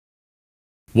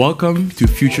Welcome to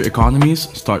Future Economies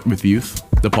Start with Youth,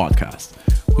 the podcast.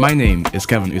 My name is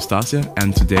Kevin Eustacia,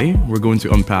 and today we're going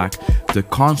to unpack the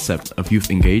concept of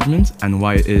youth engagement and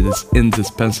why it is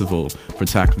indispensable for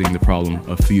tackling the problem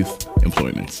of youth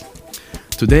employment.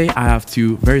 Today I have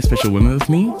two very special women with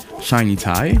me, Shiny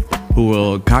Tai, who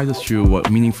will guide us through what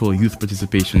meaningful youth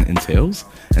participation entails,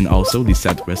 and also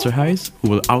Lisette Westerhuis,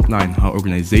 who will outline how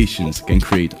organizations can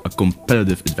create a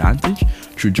competitive advantage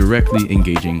through directly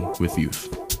engaging with youth.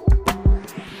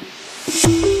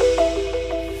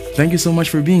 Thank you so much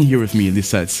for being here with me,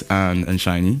 Lisette and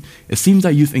Shiny. It seems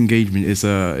that youth engagement is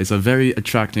a very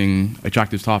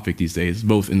attractive topic these days,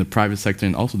 both in the private sector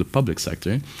and also the public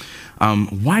sector.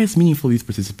 Why is meaningful youth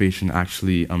participation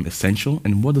actually essential,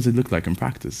 and what does it look like in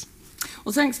practice?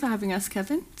 Well, thanks for having us,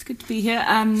 Kevin. It's good to be here.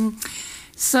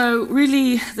 So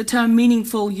really, the term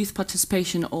meaningful youth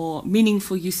participation or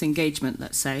meaningful youth engagement,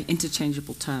 let's say,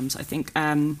 interchangeable terms, I think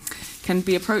can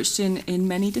be approached in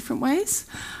many different ways,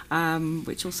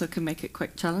 which also can make it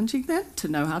quite challenging then to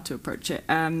know how to approach it.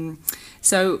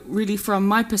 So really, from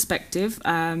my perspective,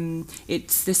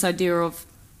 it's this idea of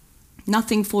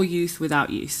nothing for youth without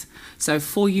youth. So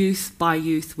for youth, by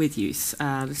youth, with youth.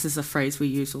 This is a phrase we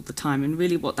use all the time. And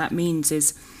really what that means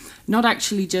is not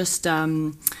actually just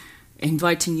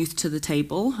inviting youth to the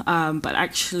table, but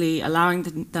actually allowing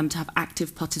them to have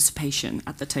active participation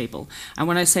at the table. And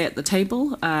when I say at the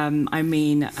table, I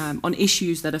mean on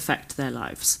issues that affect their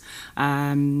lives.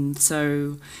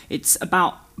 So it's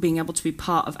about being able to be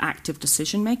part of active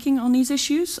decision making on these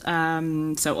issues.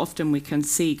 So often we can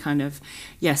see kind of,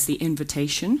 yes, the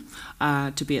invitation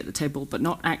to be at the table, but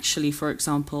not actually, for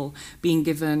example, being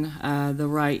given the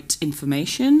right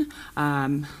information,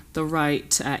 the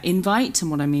right invite. And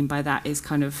what I mean by that is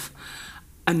kind of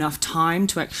enough time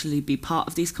to actually be part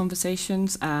of these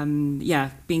conversations.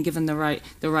 Being given the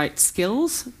right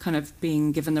skills, kind of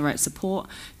being given the right support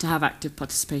to have active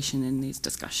participation in these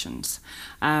discussions.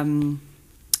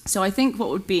 So I think what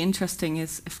would be interesting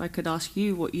is if I could ask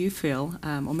you what you feel,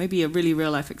 or maybe a really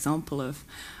real-life example of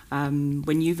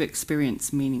when you've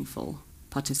experienced meaningful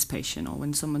participation or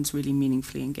when someone's really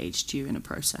meaningfully engaged you in a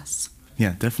process.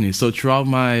 Yeah, definitely. So throughout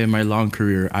my long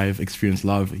career, I've experienced a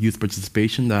lot of youth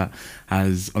participation that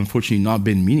has unfortunately not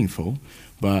been meaningful.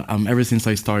 But ever since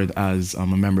I started as a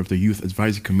member of the Youth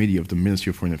Advisory Committee of the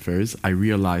Ministry of Foreign Affairs, I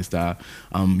realized that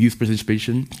youth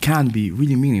participation can be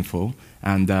really meaningful,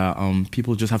 and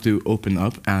people just have to open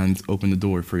up and open the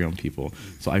door for young people.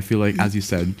 So I feel like, as you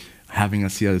said, having a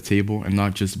seat at the table and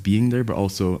not just being there, but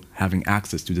also having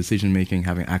access to decision making,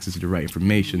 having access to the right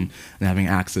information, and having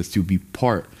access to be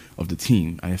part of the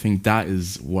team. And I think that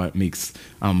is what makes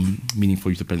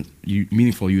meaningful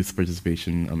youth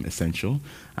participation essential,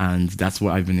 and that's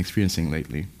what I've been experiencing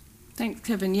lately. Thanks,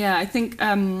 Kevin. Yeah, I think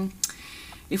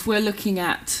if we're looking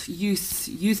at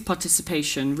youth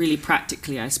participation really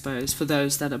practically, I suppose, for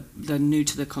those that are new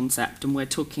to the concept, and we're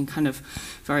talking kind of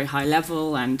very high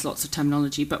level and lots of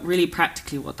terminology, but really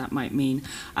practically what that might mean,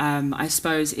 I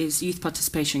suppose, is youth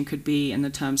participation could be in the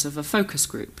terms of a focus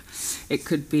group. It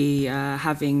could be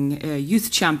having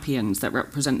youth champions that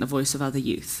represent the voice of other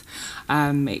youth.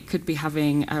 It could be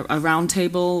having a round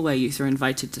table where youth are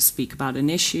invited to speak about an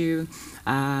issue,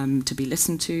 to be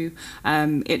listened to.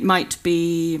 It might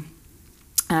be,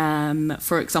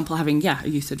 for example, having a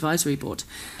youth advisory board.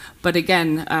 But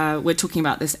again, we're talking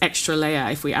about this extra layer.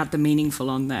 If we add the meaningful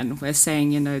on, then we're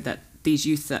saying, that these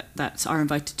youth that are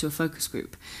invited to a focus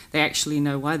group, they actually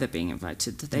know why they're being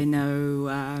invited. They know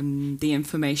the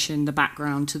information, the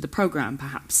background to the program,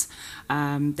 perhaps.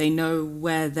 They know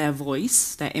where their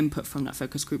voice, their input from that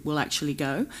focus group will actually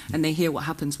go, and they hear what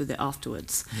happens with it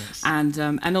afterwards. Yes.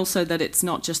 And also that it's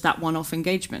not just that one-off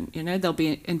engagement. They'll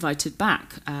be invited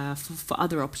back for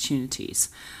other opportunities.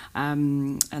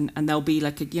 And they'll be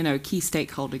like a key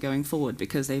stakeholder going forward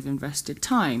because they've invested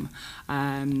time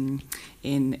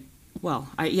in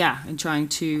trying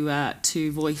to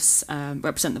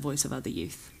represent the voice of other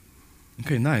youth.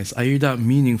 Okay, nice. I hear that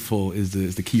meaningful is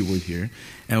the key word here.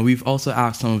 And we've also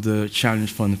asked some of the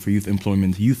Challenge Fund for Youth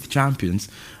Employment youth champions,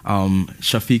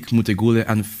 Shafiq Mutegule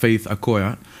and Faith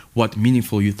Akoya, what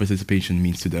meaningful youth participation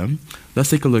means to them. Let's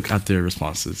take a look at their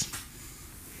responses.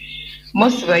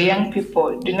 Most of our young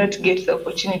people do not get the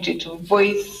opportunity to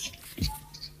voice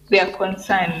their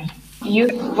concern.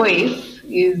 Youth voice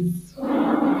is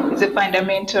a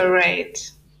fundamental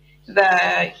right.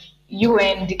 The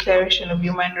UN Declaration of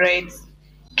Human Rights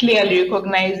clearly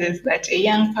recognizes that a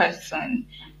young person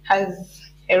has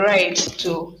a right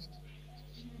to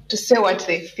say what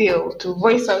they feel, to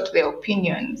voice out their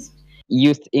opinions.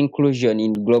 Youth inclusion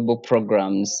in global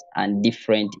programs and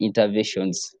different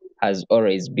interventions has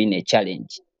always been a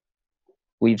challenge.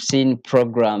 We've seen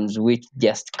programs which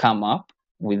just come up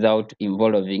without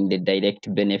involving the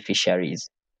direct beneficiaries.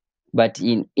 But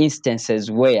in instances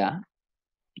where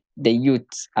the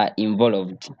youths are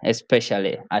involved,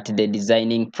 especially at the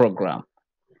designing program,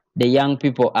 the young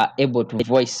people are able to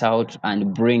voice out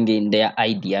and bring in their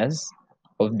ideas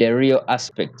of the real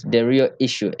aspect, the real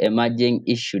issue, emerging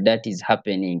issue that is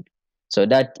happening, so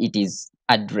that it is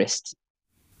addressed.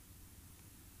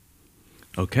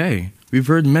 Okay. We've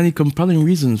heard many compelling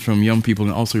reasons from young people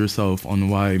and also yourself on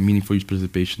why meaningful youth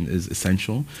participation is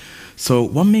essential. So,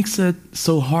 what makes it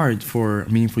so hard for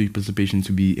meaningful youth participation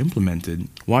to be implemented?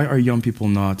 Why are young people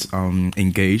not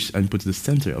engaged and put to the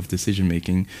center of decision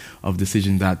making, of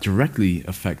decisions that directly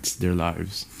affects their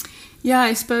lives? Yeah,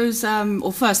 I suppose.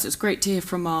 Well, first, it's great to hear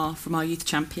from our youth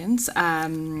champions.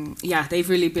 Yeah, they've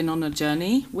really been on a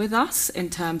journey with us in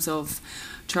terms of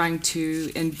trying to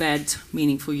embed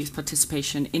meaningful youth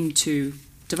participation into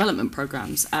development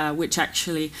programs, which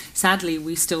actually, sadly,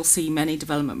 we still see many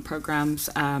development programs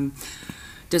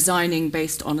designing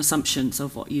based on assumptions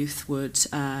of what youth would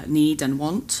need and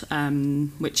want,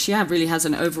 which, really has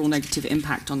an overall negative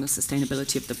impact on the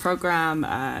sustainability of the program,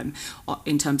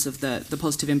 in terms of the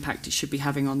positive impact it should be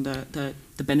having on the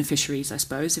beneficiaries, I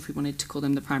suppose, if we wanted to call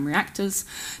them the primary actors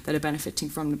that are benefiting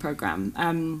from the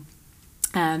program.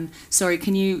 Sorry,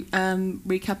 can you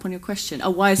recap on your question?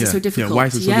 Oh, why is it so difficult? Yeah, why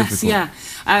is it so difficult?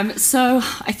 Yes. So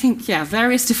I think,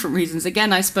 various different reasons.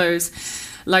 Again, I suppose,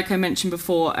 like I mentioned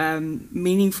before,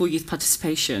 meaningful youth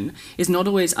participation is not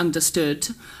always understood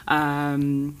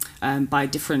by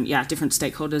different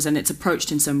stakeholders, and it's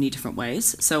approached in so many different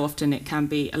ways. So often it can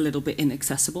be a little bit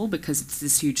inaccessible because it's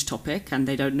this huge topic and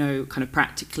they don't know kind of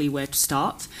practically where to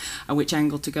start, which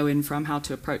angle to go in from, how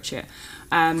to approach it.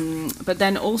 But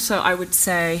then also I would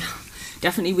say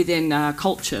definitely within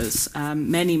cultures,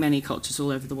 many cultures all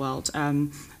over the world,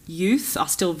 youth are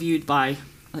still viewed by,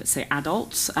 let's say,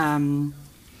 adults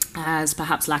as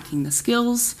perhaps lacking the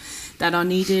skills that are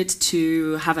needed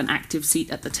to have an active seat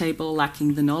at the table,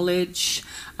 lacking the knowledge,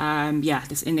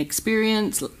 this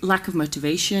inexperience, lack of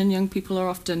motivation. Young people are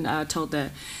often told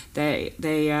that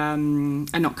they are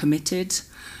not committed.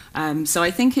 So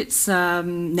I think it's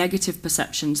negative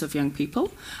perceptions of young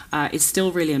people is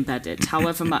still really embedded.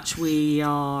 However much we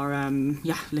are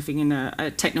living in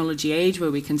a technology age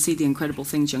where we can see the incredible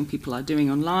things young people are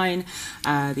doing online,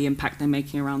 the impact they're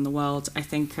making around the world, I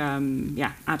think,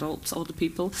 adults, older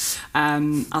people,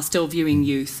 are still viewing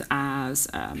youth as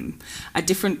a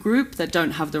different group that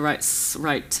don't have the right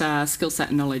skill set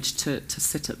and knowledge to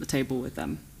sit at the table with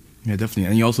them. Yeah, definitely.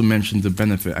 And you also mentioned the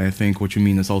benefit. I think what you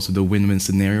mean is also the win-win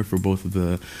scenario for both of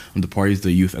the parties,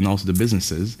 the youth and also the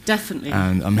businesses. Definitely.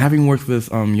 And having worked with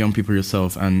young people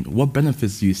yourself, and what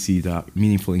benefits do you see that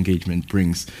meaningful engagement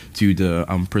brings to the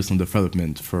personal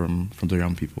development from the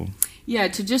young people? Yeah,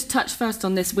 to just touch first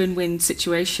on this win-win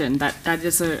situation, that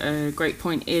is a great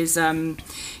point, is, I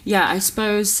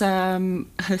suppose,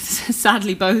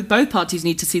 sadly, both parties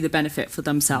need to see the benefit for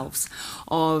themselves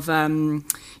of,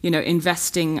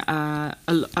 investing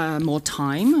more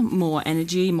time, more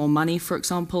energy, more money, for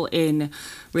example, in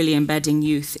really embedding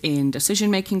youth in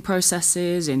decision-making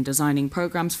processes, in designing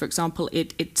programs, for example.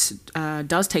 It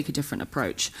does take a different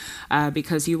approach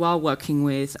because you are working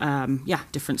with,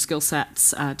 different skill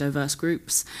sets, diverse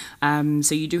groups.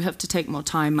 So you do have to take more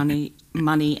time,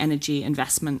 money, energy,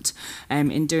 investment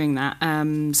in doing that.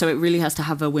 So it really has to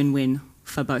have a win-win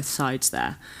for both sides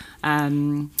there.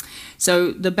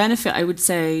 So the benefit, I would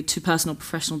say, to personal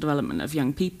professional development of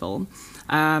young people,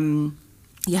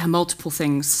 multiple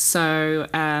things. So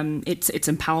it's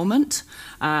empowerment.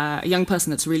 A young person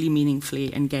that's really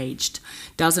meaningfully engaged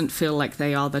doesn't feel like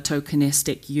they are the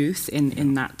tokenistic youth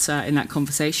in that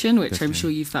conversation, which Definitely. I'm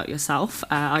sure you felt yourself.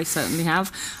 I certainly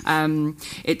have.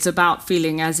 It's about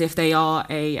feeling as if they are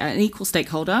an equal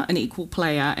stakeholder, an equal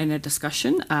player in a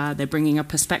discussion. They're bringing a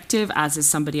perspective, as is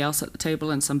somebody else at the table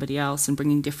and somebody else, and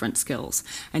bringing different skills.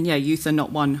 And youth are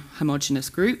not one homogenous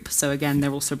group. So again,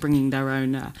 they're also bringing their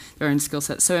own skill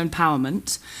sets. So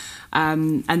empowerment.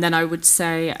 And then I would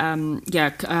say,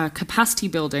 capacity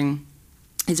building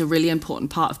is a really important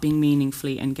part of being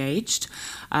meaningfully engaged.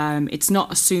 It's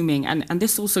not assuming, and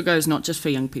this also goes not just for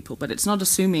young people, but it's not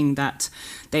assuming that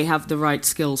they have the right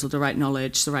skills or the right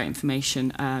knowledge, the right information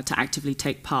to actively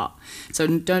take part. So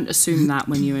don't assume that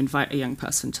when you invite a young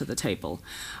person to the table.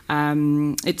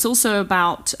 It's also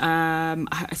about,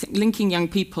 I think, linking young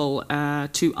people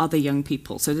to other young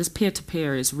people. So this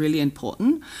peer-to-peer is really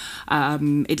important.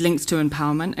 It links to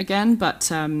empowerment again,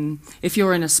 but if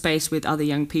you're in a space with other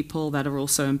young people that are also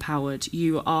also empowered,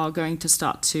 you are going to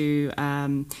start to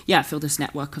feel this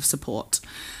network of support.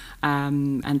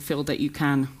 And feel that you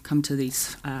can come to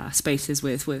these spaces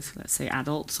with, let's say,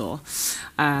 adults or,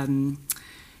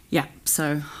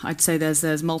 so I'd say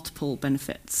there's multiple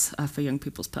benefits for young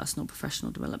people's personal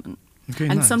professional development. Okay,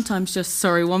 and nice. Sometimes, just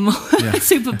sorry, one more,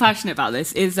 super passionate about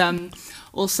this, is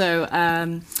also,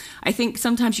 I think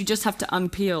sometimes you just have to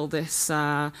unpeel this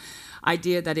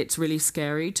idea that it's really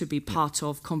scary to be part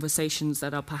of conversations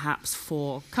that are perhaps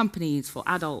for companies, for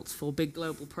adults, for big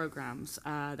global programs,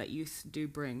 that youth do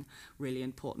bring really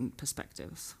important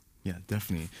perspectives. Yeah,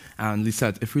 definitely. And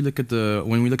Lisette, if we look at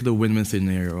when we look at the win-win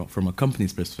scenario from a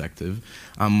company's perspective,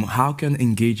 how can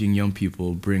engaging young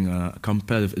people bring a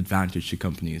competitive advantage to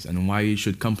companies, and why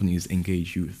should companies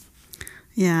engage youth?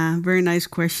 Yeah, very nice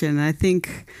question. I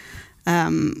think,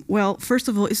 well, first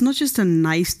of all, it's not just a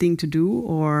nice thing to do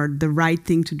or the right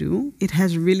thing to do. It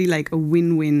has really like a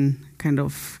win-win kind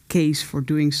of case for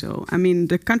doing so. I mean,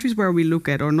 the countries where we look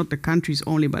at, or not the countries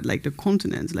only, but like the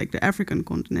continents, like the African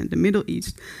continent, the Middle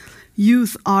East,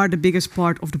 youth are the biggest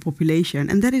part of the population,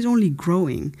 and that is only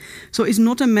growing. So it's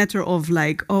not a matter of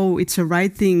like, oh, it's a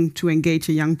right thing to engage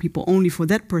the young people only for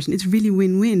that person. It's really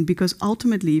win-win, because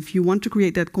ultimately, if you want to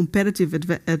create that competitive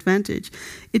advantage,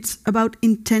 it's about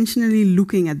intentionally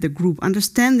looking at the group,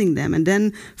 understanding them, and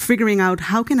then figuring out,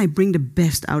 how can I bring the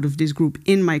best out of this group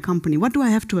in my company? What do I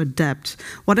have to adapt?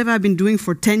 What have I been doing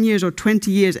for 10 years or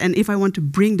 20 years? And if I want to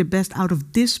bring the best out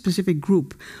of this specific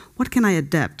group, what can I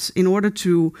adapt in order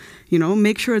to,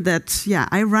 make sure that,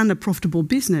 I run a profitable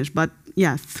business, but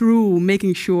through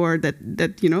making sure that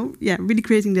really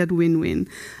creating that win-win,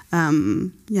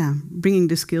 bringing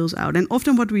the skills out. And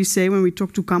often what we say when we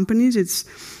talk to companies,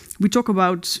 we talk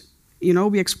about,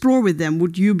 we explore with them,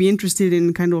 would you be interested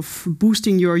in kind of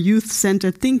boosting your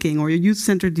youth-centered thinking or your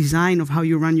youth-centered design of how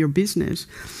you run your business?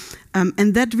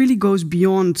 And that really goes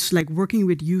beyond like working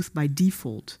with youth by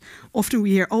default. Often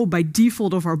we hear, oh, by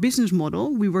default of our business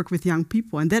model, we work with young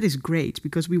people. And that is great,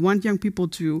 because we want young people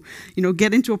to,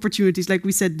 get into opportunities. Like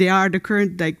we said, they are the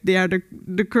current,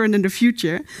 the current and the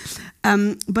future.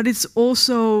 But it's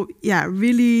also,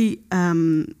 really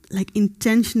like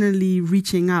intentionally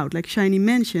reaching out, like Shiny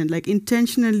mentioned, like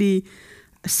intentionally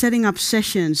setting up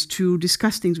sessions to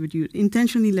discuss things with you,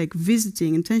 intentionally like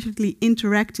visiting, intentionally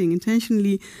interacting,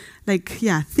 intentionally like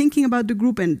thinking about the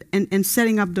group and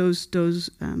setting up those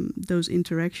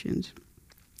interactions.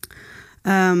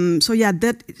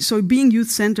 So being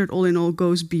youth-centered all in all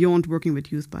goes beyond working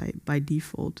with youth by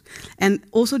default. And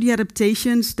also the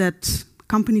adaptations that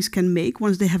companies can make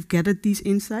once they have gathered these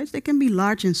insights, they can be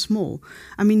large and small.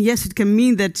 I mean, yes, it can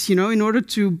mean that, in order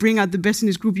to bring out the best in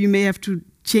this group, you may have to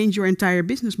change your entire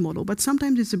business model, but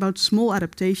sometimes it's about small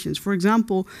adaptations. For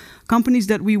example, companies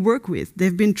that we work with,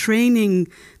 they've been training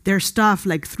their staff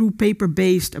like through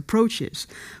paper-based approaches.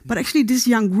 But actually this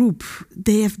young group,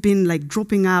 they have been like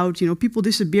dropping out, people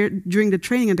disappear during the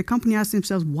training, and the company asks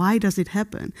themselves, why does it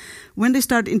happen? When they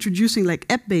start introducing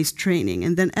like app-based training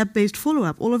and then app-based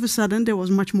follow-up, all of a sudden there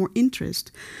was much more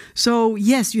interest. So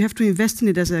yes, you have to invest in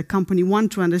it as a company, one,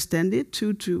 to understand it,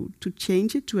 two, to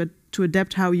change it, to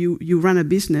adapt how you run a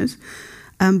business.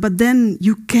 But then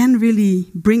you can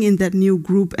really bring in that new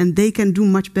group, and they can do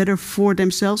much better for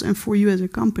themselves and for you as a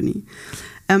company.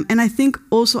 And I think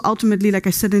also ultimately, like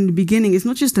I said in the beginning, it's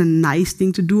not just a nice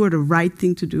thing to do or the right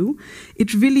thing to do.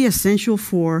 It's really essential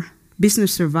for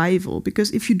business survival, because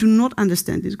if you do not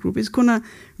understand this group, it's gonna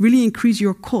really increase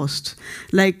your cost.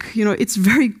 Like, it's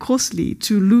very costly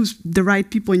to lose the right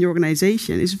people in your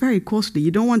organization. It's very costly.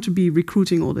 You don't want to be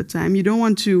recruiting all the time. You don't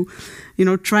want to,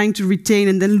 trying to retain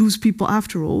and then lose people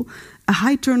after all. A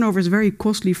high turnover is very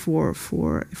costly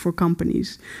for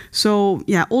companies. So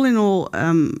all in all,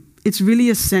 it's really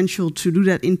essential to do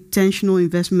that intentional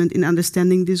investment in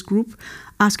understanding this group,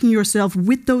 asking yourself,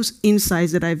 with those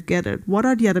insights that I've gathered, what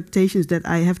are the adaptations that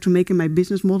I have to make in my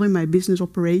business model, in my business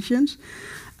operations,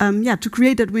 to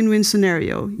create that win-win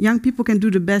scenario. Young people can do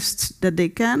the best that they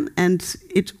can, and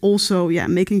it's also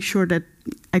making sure that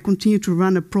I continue to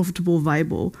run a profitable,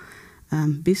 viable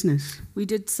business. We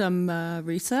did some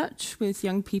research with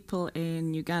young people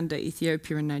in Uganda,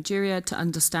 Ethiopia, and Nigeria to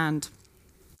understand.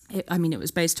 It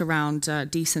was based around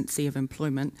decency of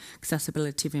employment,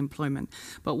 accessibility of employment.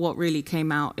 But what really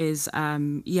came out is,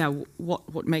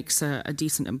 what makes a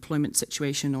decent employment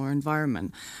situation or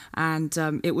environment. And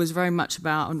it was very much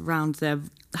around their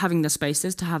having the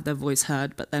spaces to have their voice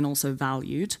heard, but then also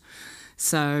valued.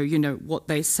 So, you know, what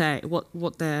they're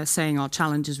saying are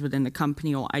challenges within the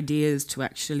company or ideas to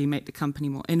actually make the company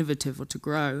more innovative or to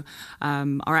grow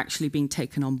are actually being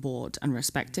taken on board and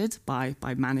respected by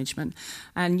management.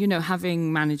 And, you know,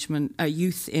 having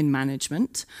youth in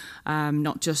management,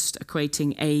 not just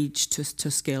equating age to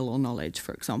skill or knowledge,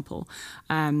 for example.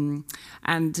 And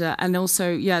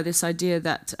also, yeah, this idea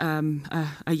that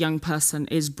a young person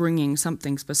is bringing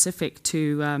something specific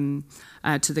to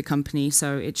the company,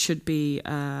 so it should be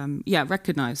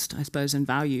recognized, I suppose, and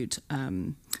valued,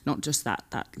 not just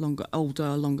that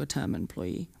longer term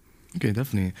employee. Okay,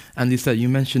 definitely. And Lisa, you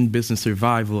mentioned business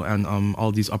survival and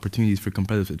all these opportunities for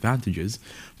competitive advantages.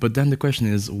 But then the question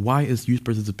is, why is youth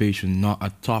participation not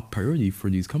a top priority for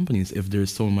these companies if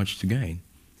there's so much to gain?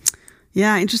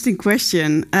 Yeah, interesting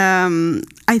question.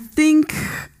 I think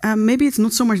maybe it's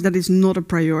not so much that it's not a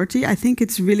priority. I think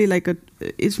it's really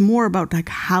it's more about like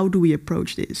how do we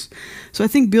approach this. So I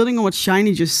think building on what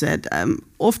Shiny just said,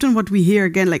 often what we hear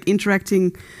again, like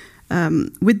interacting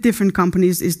with different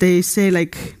companies, is they say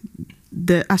like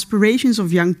the aspirations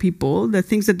of young people, the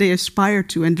things that they aspire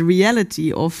to, and the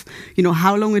reality of, you know,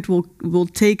 how long it will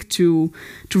take to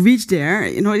reach there,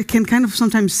 you know, it can kind of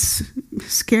sometimes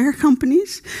scare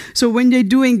companies. So when they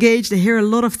do engage, they hear a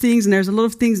lot of things, and there's a lot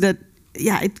of things that,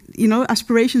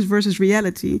 aspirations versus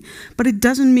reality. But it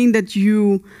doesn't mean that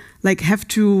you like have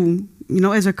to, you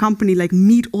know, as a company, like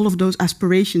meet all of those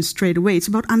aspirations straight away. It's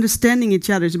about understanding each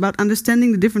other. It's about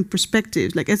understanding the different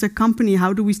perspectives. Like as a company,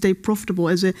 how do we stay profitable?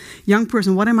 As a young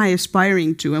person, what am I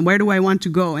aspiring to and where do I want to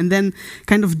go? And then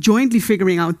kind of jointly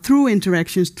figuring out through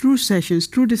interactions, through sessions,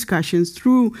 through discussions,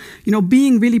 through, you know,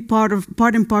 being really part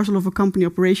and parcel of a company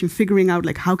operation, figuring out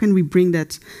like how can we bring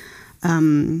that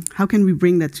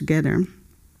together?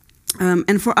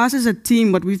 And for us as a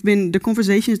team, the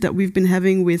conversations that we've been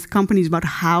having with companies about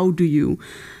how do you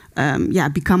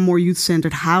become more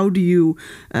youth-centered, how do you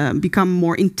become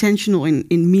more intentional in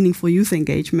meaningful youth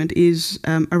engagement is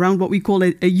around what we call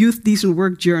a youth decent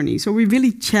work journey. So we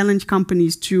really challenge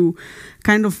companies to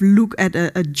kind of look at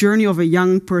a journey of a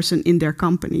young person in their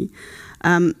company.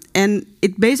 And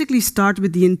it basically starts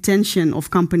with the intention of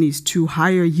companies to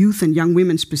hire youth and young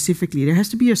women specifically. There has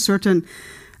to be a certain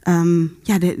there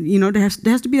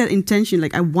has to be that intention,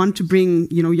 like I want to bring,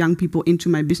 you know, young people into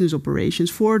my business operations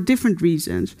for different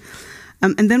reasons.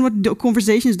 And then what the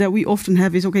conversations that we often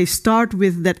have is, okay, start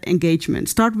with that engagement.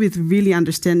 Start with really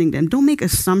understanding them. Don't make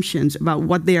assumptions about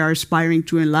what they are aspiring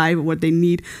to in life or what they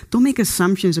need. Don't make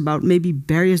assumptions about maybe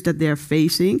barriers that they're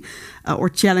facing or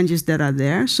challenges that are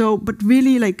there. So, but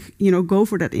really, like, you know, go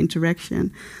for that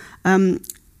interaction.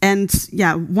 And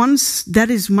once that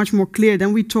is much more clear,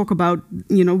 then we talk about,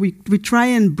 you know, we try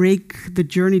and break the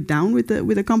journey down with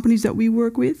the companies that we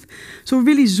work with. So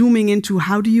really zooming into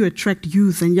how do you attract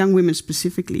youth and young women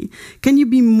specifically? Can you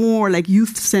be more like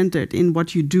youth-centered in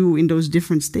what you do in those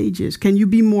different stages? Can you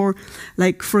be more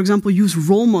like, for example, use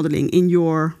role modeling in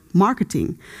your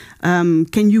marketing?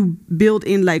 Can you build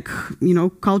in, like, you know,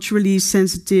 culturally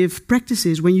sensitive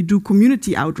practices when you do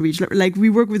community outreach? Like we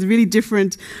work with really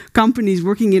different companies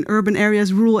working in urban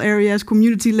areas, rural areas,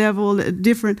 community level,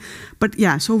 different. But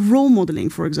so role modeling,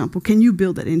 for example, can you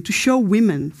build that in to show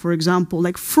women, for example,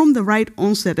 like from the right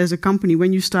onset as a company,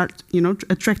 when you start, you know,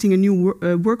 attracting a new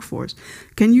workforce,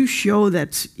 can you show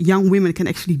that young women can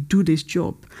actually do this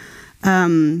job?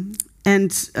 From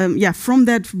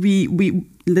that,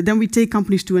 then we take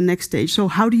companies to a next stage. So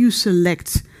how do you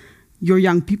select your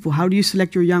young people? How do you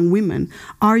select your young women?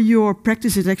 Are your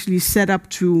practices actually set up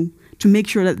to make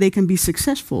sure that they can be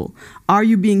successful? Are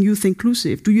you being youth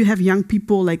inclusive? Do you have young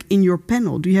people like in your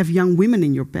panel? Do you have young women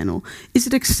in your panel? Is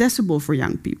it accessible for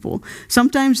young people?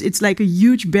 Sometimes it's like a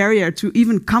huge barrier to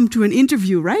even come to an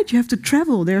interview, right? You have to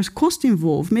travel, there's cost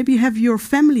involved. Maybe you have your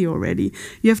family already.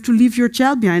 You have to leave your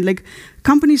child behind. Like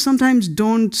companies sometimes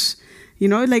don't, you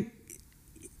know, like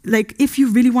if you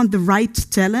really want the right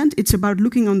talent, it's about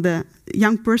looking on the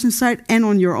young person side and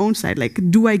on your own side. Like,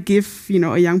 do I give, you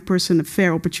know, a young person a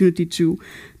fair opportunity to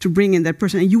bring in that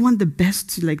person? And you want the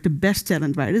best, like the best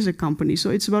talent, right, as a company.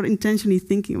 So it's about intentionally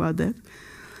thinking about that.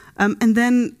 And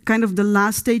then kind of the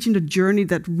last stage in the journey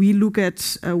that we look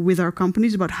at with our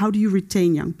companies about how do you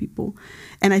retain young people?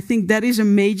 And I think that is a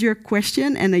major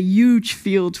question and a huge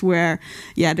field where,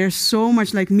 there's so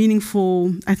much like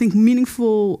meaningful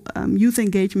youth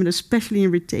engagement, especially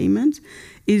in retainment,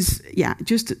 is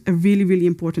just a really, really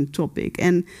important topic.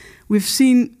 And we've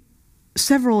seen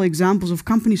several examples of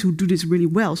companies who do this really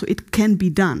well. So it can be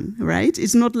done, right?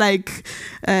 It's not like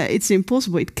it's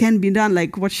impossible. It can be done.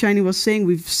 Like what Shiny was saying,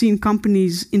 we've seen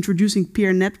companies introducing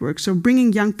peer networks. So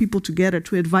bringing young people together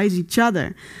to advise each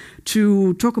other,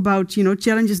 to talk about, you know,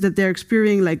 challenges that they're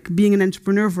experiencing, like being an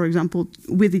entrepreneur, for example,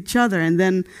 with each other, and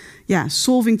then, yeah,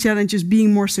 solving challenges,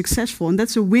 being more successful. And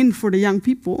that's a win for the young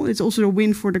people. It's also a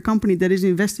win for the company that is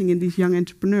investing in these young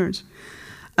entrepreneurs.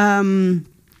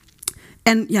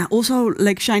 And yeah, also,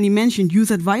 like Shiny mentioned, youth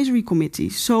advisory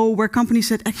committees. So where companies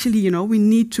said, actually, you know, we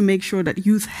need to make sure that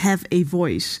youth have a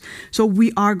voice. So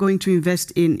we are going to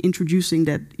invest in introducing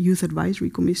that youth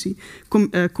advisory committee.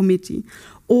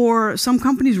 Or some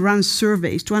companies run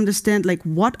surveys to understand, like,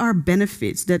 what are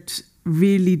benefits that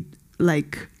really,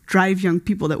 like, drive young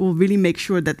people, that will really make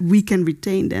sure that we can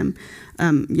retain them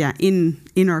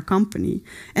in our company.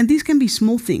 And these can be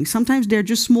small things. Sometimes they're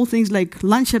just small things like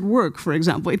lunch at work, for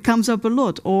example. It comes up a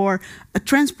lot. Or a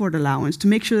transport allowance to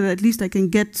make sure that at least I can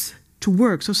get to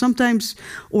work. So sometimes,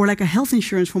 or like a health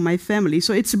insurance for my family.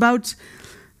 So it's about,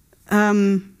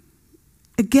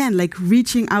 again, like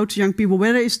reaching out to young people,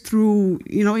 whether it's through,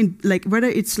 you know, whether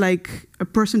it's like a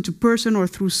person to person or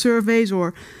through surveys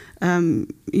or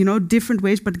you know, different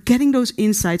ways, but getting those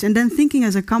insights and then thinking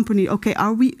as a company, okay,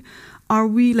 are we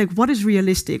like, what is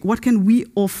realistic? What can we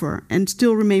offer and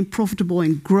still remain profitable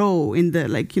and grow in the,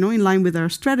 like, you know, in line with our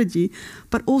strategy,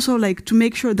 but also like to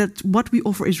make sure that what we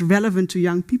offer is relevant to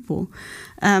young people.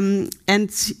 And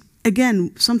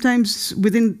again, sometimes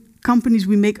within companies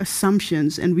we make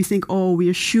assumptions and we think, oh, we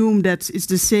assume that it's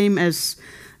the same as,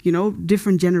 you know,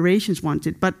 different generations want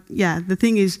it. But yeah, the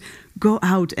thing is, go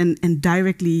out and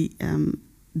directly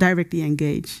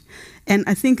engage. And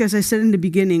I think, as I said in the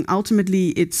beginning, ultimately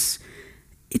it's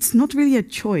not really a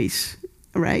choice,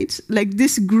 right? Like,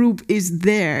 this group is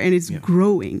there and it's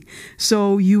growing.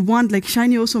 So you want, like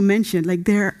Shiny also mentioned, like,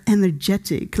 they're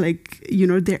energetic, like, you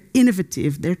know, they're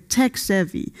innovative, they're tech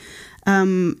savvy.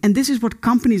 And this is what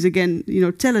companies, again, you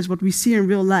know, tell us what we see in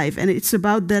real life. And it's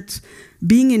about that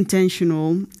being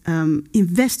intentional,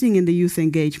 investing in the youth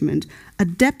engagement,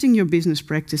 adapting your business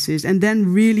practices, and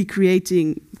then really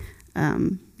creating,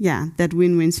 that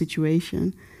win-win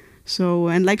situation. So,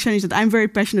 and like Shani said, I'm very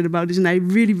passionate about this, and I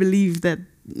really believe that,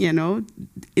 you know,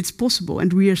 it's possible,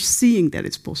 and we are seeing that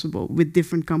it's possible with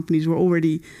different companies who are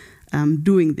already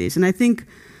doing this. And I think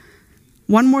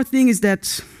one more thing is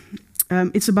that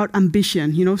it's about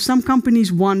ambition. You know, some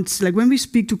companies want, like when we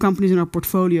speak to companies in our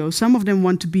portfolio, some of them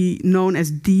want to be known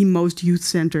as the most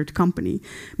youth-centered company.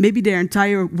 Maybe their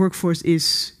entire workforce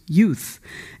is youth,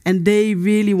 and they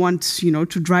really want, you know,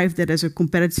 to drive that as a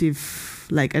competitive,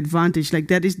 like, advantage. Like,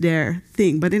 that is their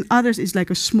thing. But in others, it's like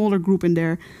a smaller group in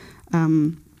their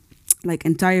like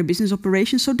entire business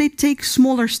operation, so they take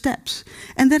smaller steps,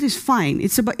 and that is fine.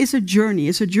 It's a journey.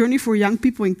 It's a journey for young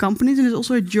people in companies, and it's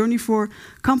also a journey for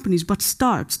companies. But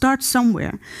start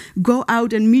somewhere. Go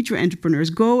out and meet your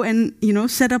entrepreneurs. Go and, you know,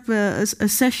 set up a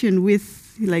session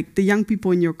with, like, the young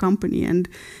people in your company, and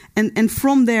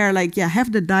from there, like,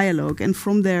 have the dialogue, and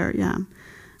from there,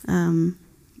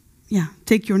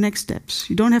 take your next steps.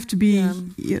 You don't have to be, I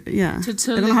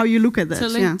don't know how you look at that. To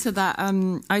link to that,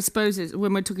 I suppose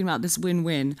when we're talking about this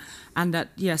win-win, and that,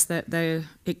 yes,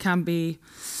 it can be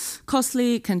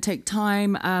costly, it can take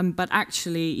time, but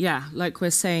actually, like we're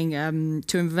saying,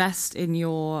 to invest in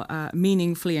your,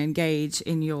 meaningfully engage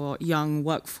in your young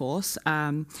workforce,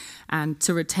 and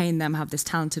to retain them, have this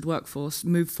talented workforce,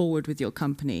 move forward with your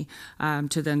company,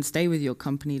 to then stay with your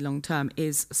company long term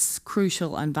is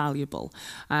crucial and valuable.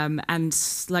 And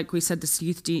like we said, this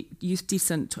youth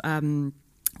decent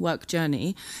work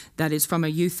journey that is from a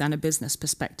youth and a business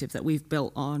perspective that we've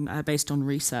built on based on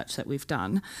research that we've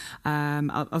done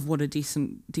of what a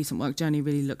decent work journey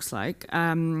really looks like.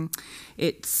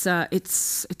 It's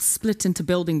split into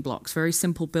building blocks, very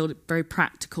simple, very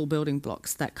practical building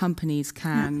blocks that companies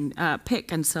can pick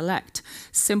and select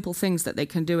simple things that they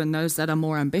can do, and those that are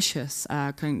more ambitious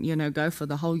can, you know, go for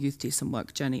the whole youth decent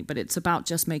work journey. But it's about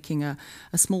just making a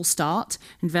small start,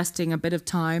 investing a bit of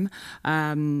time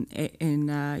in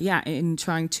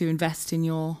trying to invest in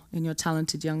your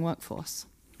talented young workforce.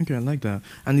 Okay, I like that.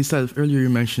 And you said earlier, you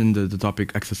mentioned the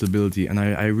topic accessibility, and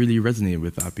I really resonate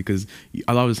with that, because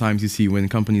a lot of times you see when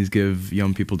companies give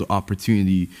young people the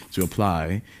opportunity to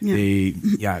apply,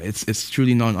 it's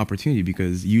truly not an opportunity,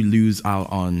 because you lose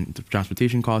out on the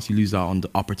transportation costs, you lose out on the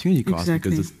opportunity costs,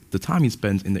 because the time you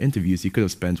spent in the interviews you could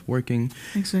have spent working.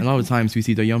 Exactly. And a lot of times we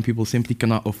see that young people simply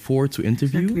cannot afford to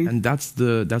interview, and that's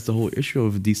the whole issue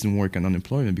of decent work and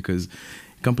unemployment, because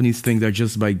companies think that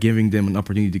just by giving them an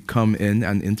opportunity to come in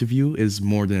and interview is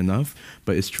more than enough,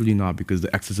 but it's truly not, because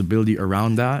the accessibility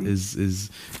around that is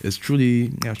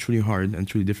truly hard and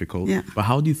truly difficult. Yeah. But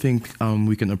how do you think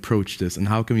we can approach this, and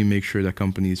how can we make sure that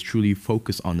companies truly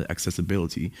focus on the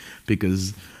accessibility?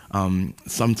 Because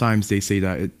sometimes they say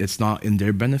that it's not in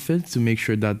their benefit to make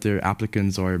sure that their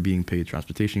applicants are being paid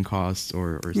transportation costs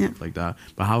or stuff like that.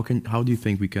 But how do you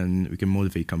think we can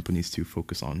motivate companies to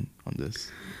focus on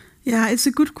this? Yeah, it's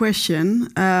a good question,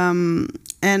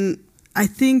 and I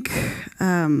think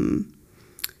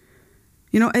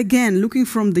again, looking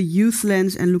from the youth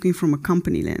lens and looking from a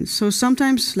company lens. So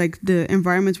sometimes, like the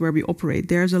environments where we operate,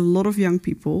 there's a lot of young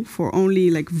people for only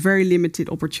like very limited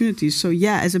opportunities. So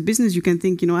yeah, as a business, you can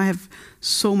think, I have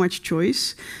so much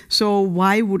choice. So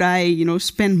why would I,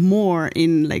 spend more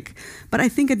in like? But I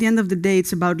think at the end of the day,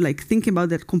 it's about like thinking about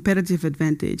that competitive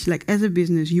advantage. Like as a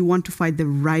business, you want to find the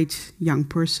right young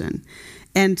person,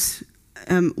 and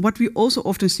what we also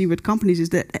often see with companies is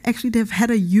that actually they've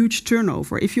had a huge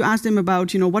turnover. If you ask them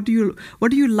about, what do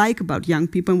you like about young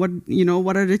people, and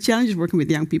what are the challenges working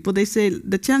with young people, they say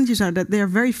the challenges are that they are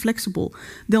very flexible.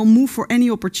 They'll move for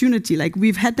any opportunity. Like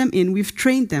we've had them in, we've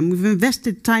trained them, we've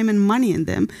invested time and money in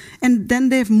them, and then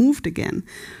they've moved again.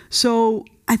 So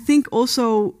I think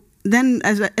also then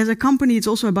as a company, it's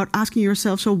also about asking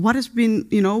yourself, so what has been,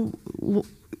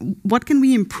 what can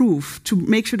we improve to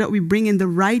make sure that we bring in the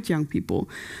right young people?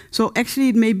 So actually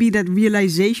it may be that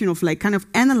realization of like kind of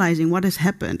analyzing what has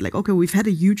happened. Like, okay, we've had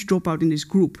a huge dropout in this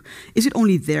group. Is it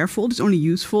only their fault? Is it only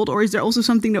youth's fault? Or is there also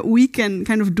something that we can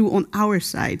kind of do on our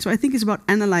side? So I think it's about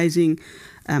analyzing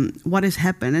what has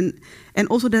happened. And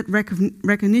also that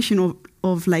recognition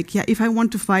of like, yeah, if I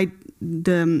want to fight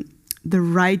the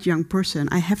right young person,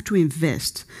 I have to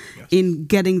invest in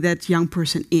getting that young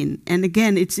person in. And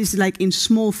again, it's like in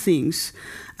small things.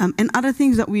 And other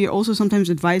things that we also sometimes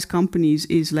advise companies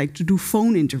is like to do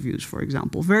phone interviews, for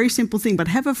example. Very simple thing, but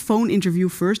have a phone interview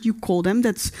first. You call them.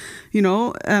 That's,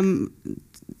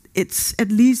 it's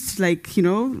at least like,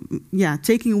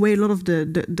 taking away a lot of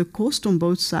the cost on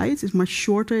both sides. It's much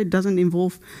shorter. It doesn't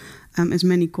involve as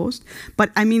many costs,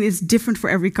 but I mean it's different for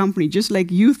every company. Just like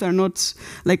youth are not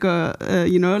like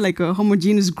a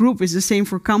homogeneous group, it's the same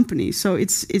for companies. So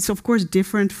it's of course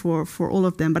different for all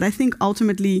of them. But I think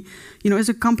ultimately, as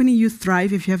a company, you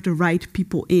thrive if you have the right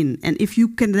people in, and if you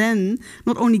can then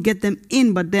not only get them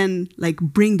in, but then like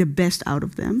bring the best out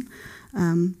of them.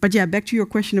 But yeah, back to your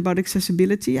question about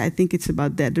accessibility, I think it's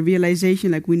about that, the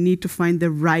realization like we need to find the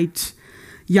right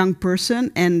young person,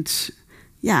 and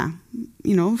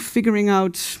figuring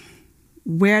out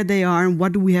where they are and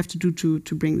what do we have to do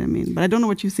to bring them in. But I don't know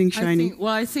what you think, Shiny.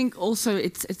 I think also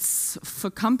it's for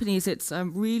companies, it's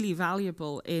really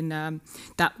valuable in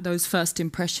those first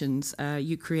impressions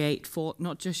you create for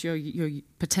not just your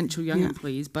potential young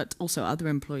employees, but also other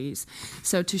employees.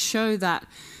 So to show that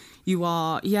you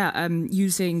are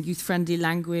using youth-friendly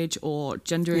language or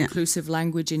gender-inclusive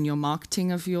language in your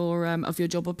marketing of your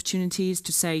job opportunities,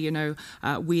 to say,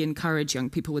 we encourage young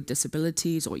people with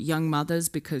disabilities or young mothers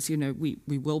because,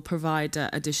 we will provide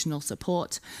additional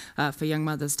support for young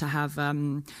mothers to have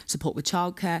support with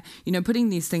childcare. Putting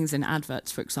these things in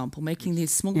adverts, for example, making these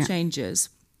small changes.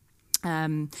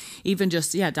 Even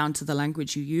just down to the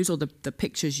language you use or the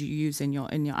pictures you use in your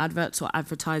adverts or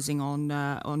advertising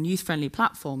on youth-friendly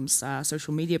platforms,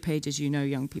 social media pages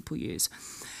young people use.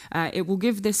 It will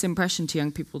give this impression to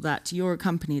young people that you're a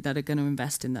company that are going to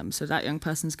invest in them. So that young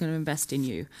person's going to invest in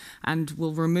you, and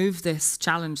will remove this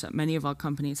challenge that many of our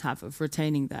companies have of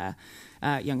retaining their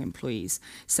young employees.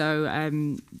 So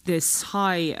this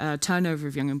high turnover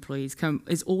of young employees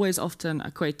is always often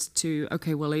equated to,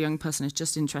 okay, well, a young person is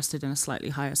just interested in a slightly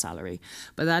higher salary.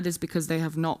 But that is because they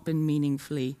have not been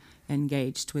meaningfully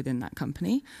engaged within that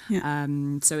company.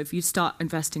 So if you start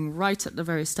investing right at the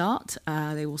very start,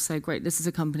 they will say, great, this is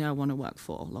a company I want to work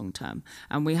for long term.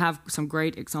 And we have some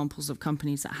great examples of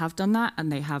companies that have done that,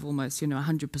 and they have almost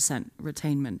 100%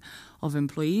 retainment of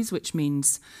employees, which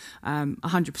means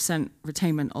 100%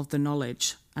 retainment of the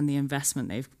knowledge and the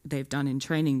investment they've done in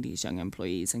training these young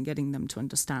employees and getting them to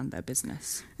understand their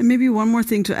business. And maybe one more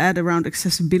thing to add around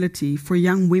accessibility for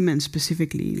young women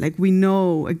specifically. Like we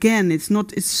know, again, it's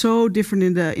so different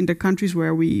in the countries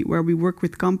where we work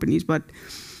with companies, but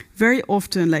very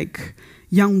often like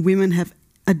young women have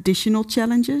additional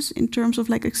challenges in terms of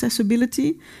like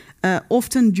accessibility,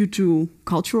 often due to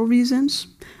cultural reasons.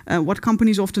 What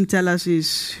companies often tell us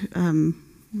is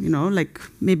like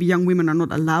maybe young women are not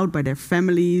allowed by their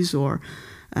families, or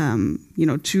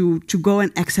to go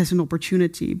and access an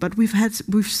opportunity. But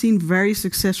we've seen very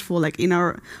successful, like in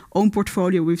our own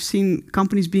portfolio, we've seen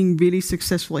companies being really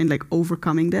successful in like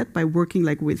overcoming that by working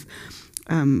like with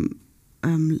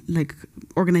like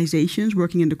organizations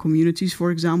working in the communities,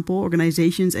 for example,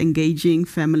 organizations engaging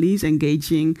families,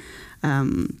 engaging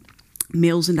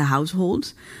males in the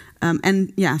households.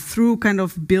 And yeah, through kind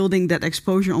of building that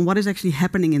exposure on what is actually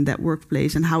happening in that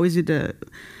workplace and how is it a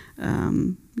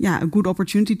good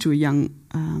opportunity to a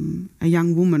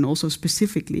young woman also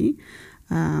specifically.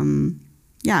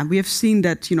 We have seen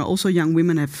that also young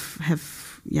women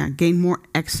have gained more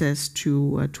access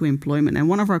to employment. And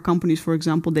one of our companies, for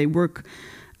example, they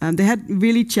had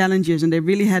really challenges and they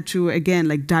really had to, again,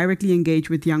 like directly engage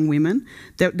with young women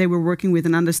that they were working with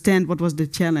and understand what was the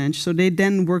challenge. So they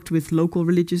then worked with local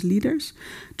religious leaders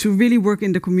to really work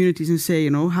in the communities and say,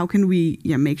 how can we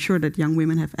make sure that young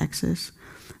women have access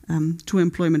to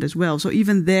employment as well. So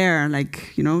even there,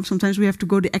 like, sometimes we have to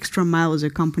go the extra mile as a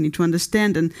company to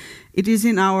understand. And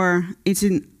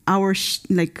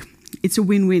it's a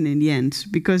win-win in the end,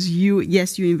 because you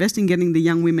invest in getting the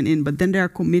young women in, but then they are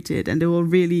committed and they will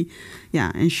really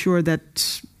ensure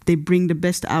that they bring the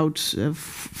best out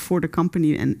for the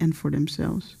company and for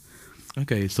themselves.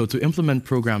 Okay, so to implement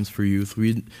programs for youth,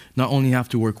 we not only have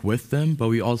to work with them, but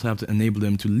we also have to enable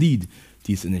them to lead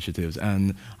these initiatives.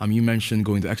 And you mentioned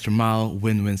going the extra mile,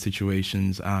 win-win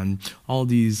situations, and all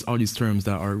these terms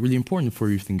that are really important for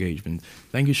youth engagement.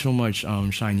 Thank you so much,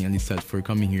 Shiny and Lisette, for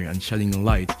coming here and shedding a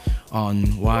light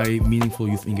on why meaningful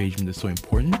youth engagement is so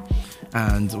important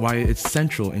and why it's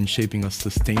central in shaping a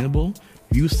sustainable,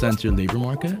 youth-centered labor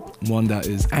market, one that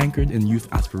is anchored in youth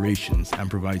aspirations and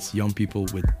provides young people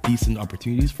with decent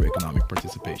opportunities for economic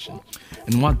participation.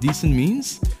 And what decent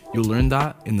means, you'll learn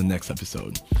that in the next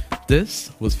episode.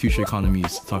 This was Future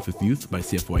Economies Talks with Youth by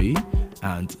CFYE,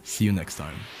 and see you next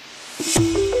time.